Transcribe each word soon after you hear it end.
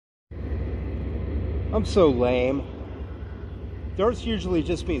I'm so lame. Darts usually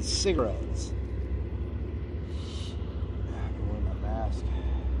just means cigarettes. I'm wearing my mask.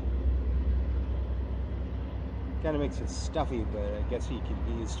 Kind of makes it stuffy, but I guess he can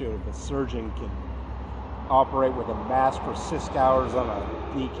be used to it if a surgeon can operate with a mask for 6 hours on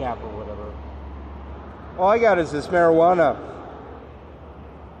a kneecap or whatever. All I got is this marijuana.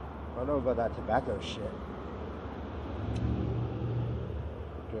 I don't know about that tobacco shit.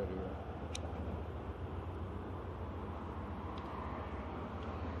 Good here.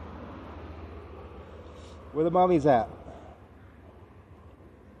 Where the mommies at?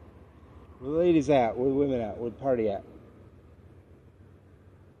 Where the ladies at? Where the women at? Where the party at?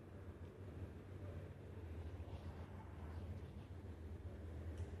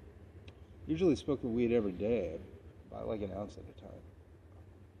 Usually smoking weed every day. I buy like an ounce at a time.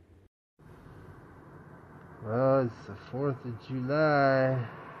 Well, it's the 4th of July,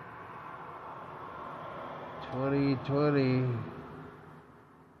 2020.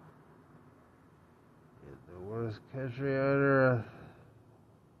 The worst country on earth.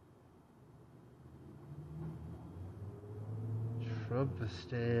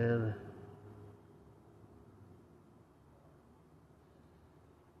 Trumpistan.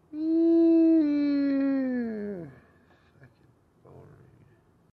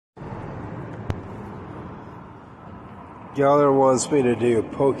 Geller wants me to do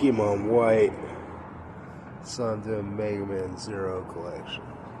Pokemon White, so I'm doing Mega Man Zero collection.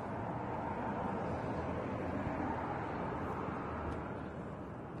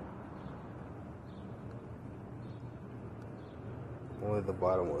 Only the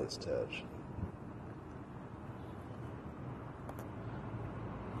bottom one's touched.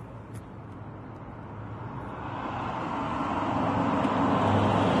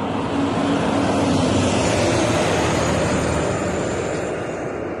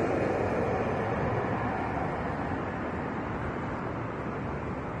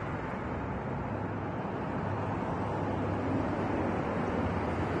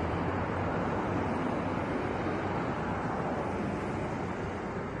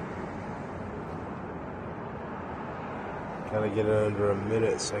 Gotta get it under a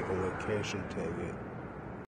minute so I can location tag it.